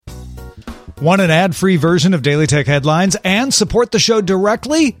Want an ad-free version of Daily Tech Headlines and support the show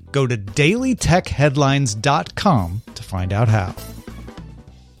directly? Go to dailytechheadlines.com to find out how.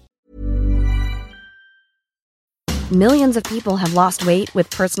 Millions of people have lost weight with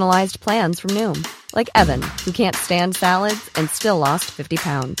personalized plans from Noom. Like Evan, who can't stand salads and still lost 50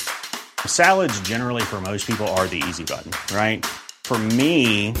 pounds. Salads generally for most people are the easy button, right? For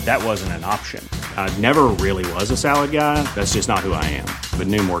me, that wasn't an option. I never really was a salad guy. That's just not who I am. But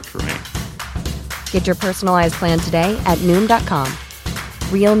Noom worked for me. Get your personalized plan today at Noom.com.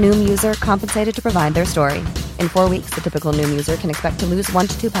 Real Noom user compensated to provide their story. In 4 weeks, the typical Noom user can expect to lose 1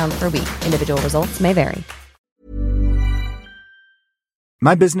 to 2 pounds per week. Individual results may vary.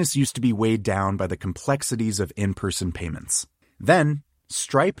 My business used to be weighed down by the complexities of in-person payments. Then,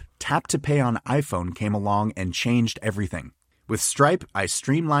 Stripe Tap to Pay on iPhone came along and changed everything. With Stripe, I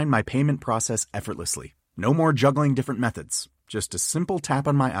streamlined my payment process effortlessly. No more juggling different methods. Just a simple tap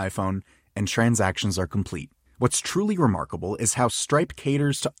on my iPhone and transactions are complete. What's truly remarkable is how Stripe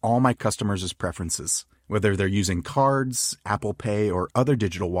caters to all my customers' preferences. Whether they're using cards, Apple Pay, or other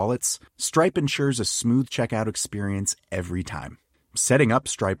digital wallets, Stripe ensures a smooth checkout experience every time. Setting up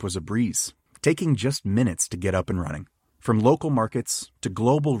Stripe was a breeze, taking just minutes to get up and running. From local markets to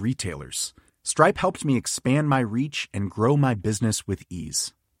global retailers, Stripe helped me expand my reach and grow my business with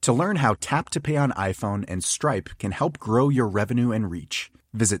ease. To learn how Tap to Pay on iPhone and Stripe can help grow your revenue and reach,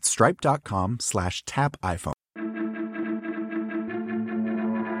 visit stripe.com/tapiphone.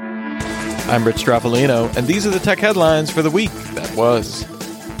 I'm Rich Straffolino, and these are the tech headlines for the week that was.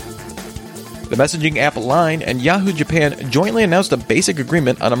 The messaging app Line and Yahoo Japan jointly announced a basic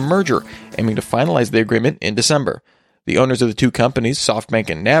agreement on a merger, aiming to finalize the agreement in December. The owners of the two companies, SoftBank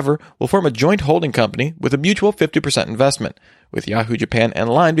and Naver, will form a joint holding company with a mutual 50% investment, with Yahoo Japan and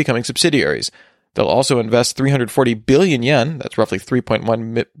Line becoming subsidiaries. They'll also invest 340 billion yen, that's roughly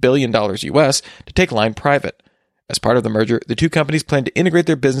 $3.1 billion US, to take Line private. As part of the merger, the two companies plan to integrate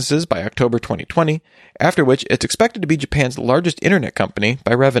their businesses by October 2020, after which it's expected to be Japan's largest internet company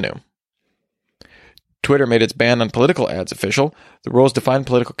by revenue. Twitter made its ban on political ads official. The rules define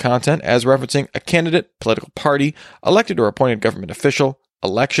political content as referencing a candidate, political party, elected or appointed government official,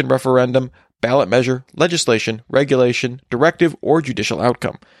 election referendum, ballot measure, legislation, regulation, directive, or judicial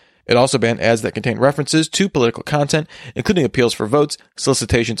outcome. It also banned ads that contain references to political content, including appeals for votes,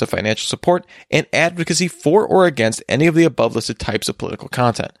 solicitations of financial support, and advocacy for or against any of the above-listed types of political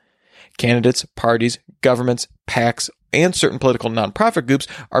content. Candidates, parties, governments, PACs, and certain political nonprofit groups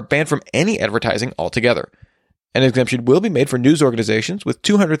are banned from any advertising altogether. An exemption will be made for news organizations with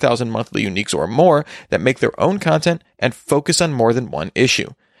 200,000 monthly uniques or more that make their own content and focus on more than one issue.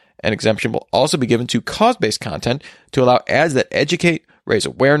 An exemption will also be given to cause-based content to allow ads that educate, raise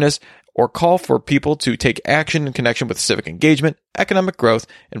awareness, or call for people to take action in connection with civic engagement, economic growth,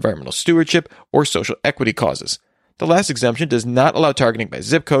 environmental stewardship, or social equity causes. The last exemption does not allow targeting by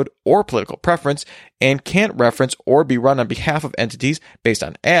zip code or political preference and can't reference or be run on behalf of entities based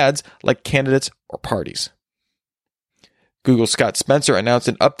on ads like candidates or parties. Google's Scott Spencer announced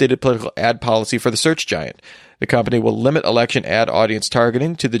an updated political ad policy for the search giant. The company will limit election ad audience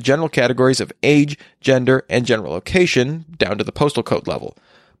targeting to the general categories of age, gender, and general location down to the postal code level.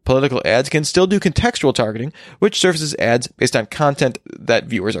 Political ads can still do contextual targeting, which surfaces ads based on content that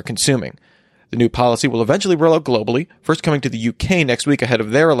viewers are consuming. The new policy will eventually roll out globally, first coming to the UK next week ahead of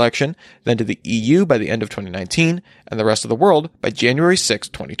their election, then to the EU by the end of 2019, and the rest of the world by January 6,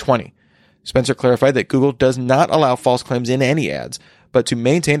 2020. Spencer clarified that Google does not allow false claims in any ads, but to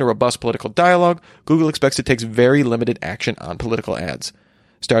maintain a robust political dialogue, Google expects it takes very limited action on political ads.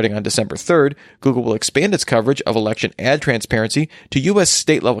 Starting on December 3rd, Google will expand its coverage of election ad transparency to U.S.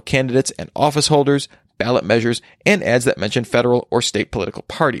 state-level candidates and office holders, ballot measures, and ads that mention federal or state political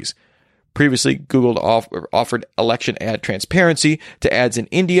parties. Previously, Google offered election ad transparency to ads in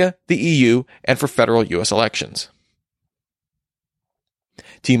India, the EU, and for federal U.S. elections.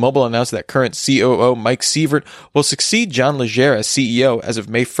 T-Mobile announced that current COO Mike Sievert will succeed John Legere as CEO as of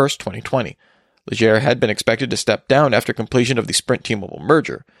May 1st, 2020. Legere had been expected to step down after completion of the Sprint T-Mobile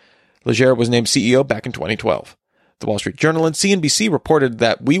merger. Legere was named CEO back in 2012. The Wall Street Journal and CNBC reported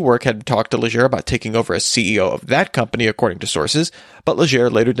that WeWork had talked to Legere about taking over as CEO of that company, according to sources, but Legere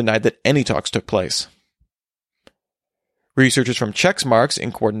later denied that any talks took place. Researchers from Checkmarx,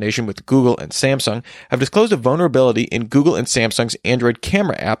 in coordination with Google and Samsung, have disclosed a vulnerability in Google and Samsung's Android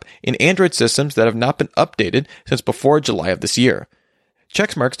camera app in Android systems that have not been updated since before July of this year.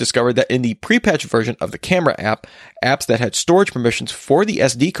 Checkmarx discovered that in the pre-patched version of the camera app, apps that had storage permissions for the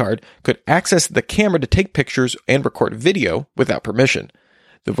SD card could access the camera to take pictures and record video without permission.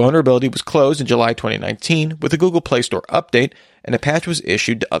 The vulnerability was closed in July 2019 with a Google Play Store update, and a patch was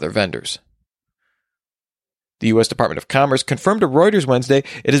issued to other vendors. The U.S. Department of Commerce confirmed to Reuters Wednesday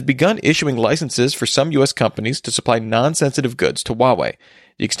it has begun issuing licenses for some U.S. companies to supply non-sensitive goods to Huawei.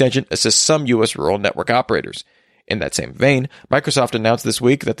 The extension assists some U.S. rural network operators. In that same vein, Microsoft announced this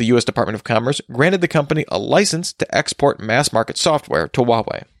week that the U.S. Department of Commerce granted the company a license to export mass-market software to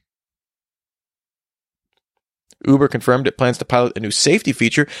Huawei. Uber confirmed it plans to pilot a new safety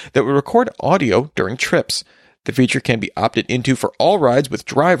feature that will record audio during trips. The feature can be opted into for all rides with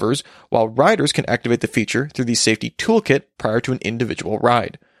drivers, while riders can activate the feature through the safety toolkit prior to an individual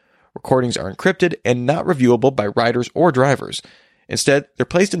ride. Recordings are encrypted and not reviewable by riders or drivers. Instead, they're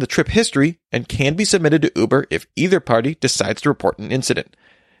placed in the trip history and can be submitted to Uber if either party decides to report an incident.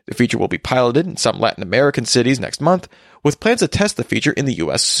 The feature will be piloted in some Latin American cities next month, with plans to test the feature in the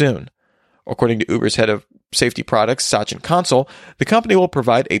U.S. soon. According to Uber's head of safety products, Sachin Kansal, the company will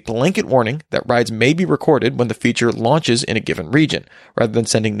provide a blanket warning that rides may be recorded when the feature launches in a given region, rather than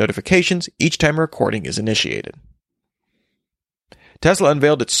sending notifications each time a recording is initiated. Tesla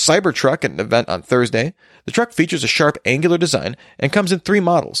unveiled its Cybertruck at an event on Thursday. The truck features a sharp, angular design and comes in 3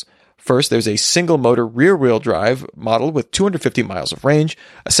 models. First, there's a single-motor rear-wheel drive model with 250 miles of range,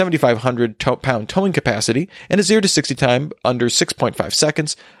 a 7,500-pound towing capacity, and a 0 to 60 time under 6.5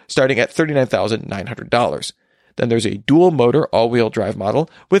 seconds, starting at $39,900. Then there's a dual-motor all-wheel drive model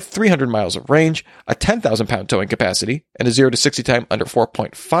with 300 miles of range, a 10,000-pound towing capacity, and a 0 to 60 time under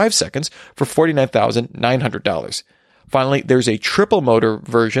 4.5 seconds for $49,900. Finally, there's a triple-motor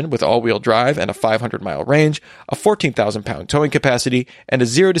version with all-wheel drive and a 500-mile range, a 14,000-pound towing capacity, and a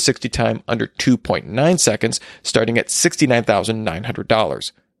 0 to 60 time under 2.9 seconds, starting at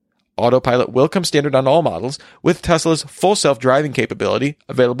 $69,900. Autopilot will come standard on all models, with Tesla's full self-driving capability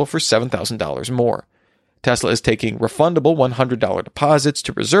available for $7,000 more. Tesla is taking refundable $100 deposits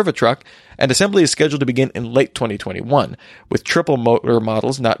to reserve a truck, and assembly is scheduled to begin in late 2021, with triple-motor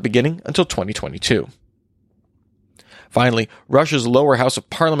models not beginning until 2022. Finally, Russia's lower house of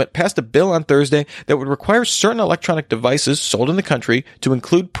parliament passed a bill on Thursday that would require certain electronic devices sold in the country to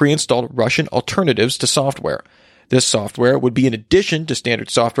include pre-installed Russian alternatives to software. This software would be in addition to standard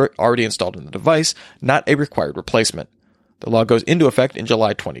software already installed in the device, not a required replacement. The law goes into effect in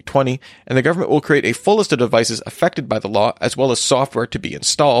July 2020, and the government will create a full list of devices affected by the law as well as software to be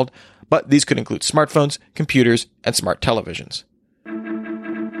installed, but these could include smartphones, computers, and smart televisions.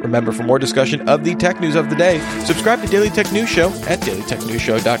 Remember, for more discussion of the tech news of the day, subscribe to Daily Tech News Show at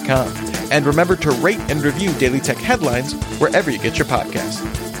dailytechnewsshow.com. And remember to rate and review Daily Tech Headlines wherever you get your podcasts.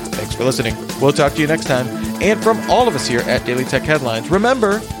 Thanks for listening. We'll talk to you next time. And from all of us here at Daily Tech Headlines,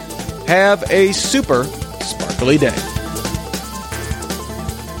 remember, have a super sparkly day.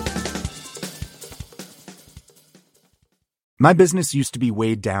 My business used to be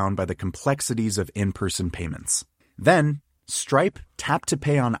weighed down by the complexities of in-person payments. Then, Stripe Tap to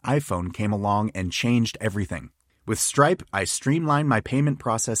Pay on iPhone came along and changed everything. With Stripe, I streamlined my payment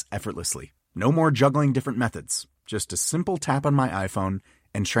process effortlessly. No more juggling different methods. Just a simple tap on my iPhone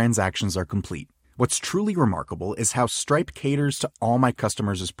and transactions are complete. What's truly remarkable is how Stripe caters to all my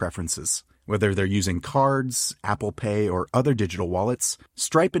customers' preferences. Whether they're using cards, Apple Pay, or other digital wallets,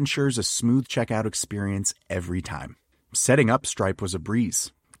 Stripe ensures a smooth checkout experience every time. Setting up Stripe was a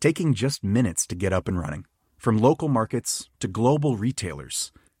breeze, taking just minutes to get up and running. From local markets to global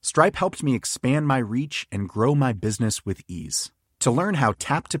retailers, Stripe helped me expand my reach and grow my business with ease. To learn how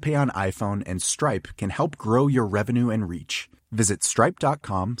Tap to Pay on iPhone and Stripe can help grow your revenue and reach, visit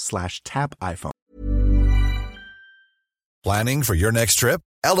stripe.com/tapiphone. Planning for your next trip?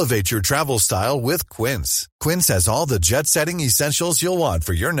 Elevate your travel style with Quince. Quince has all the jet-setting essentials you'll want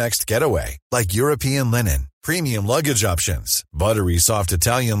for your next getaway, like European linen, premium luggage options, buttery soft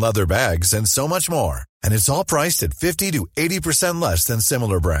Italian leather bags, and so much more. And it's all priced at 50 to 80% less than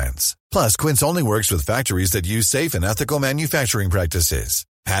similar brands. Plus, Quince only works with factories that use safe and ethical manufacturing practices.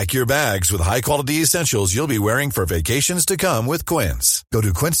 Pack your bags with high-quality essentials you'll be wearing for vacations to come with Quince. Go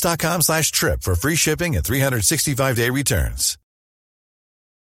to quince.com/trip for free shipping and 365-day returns.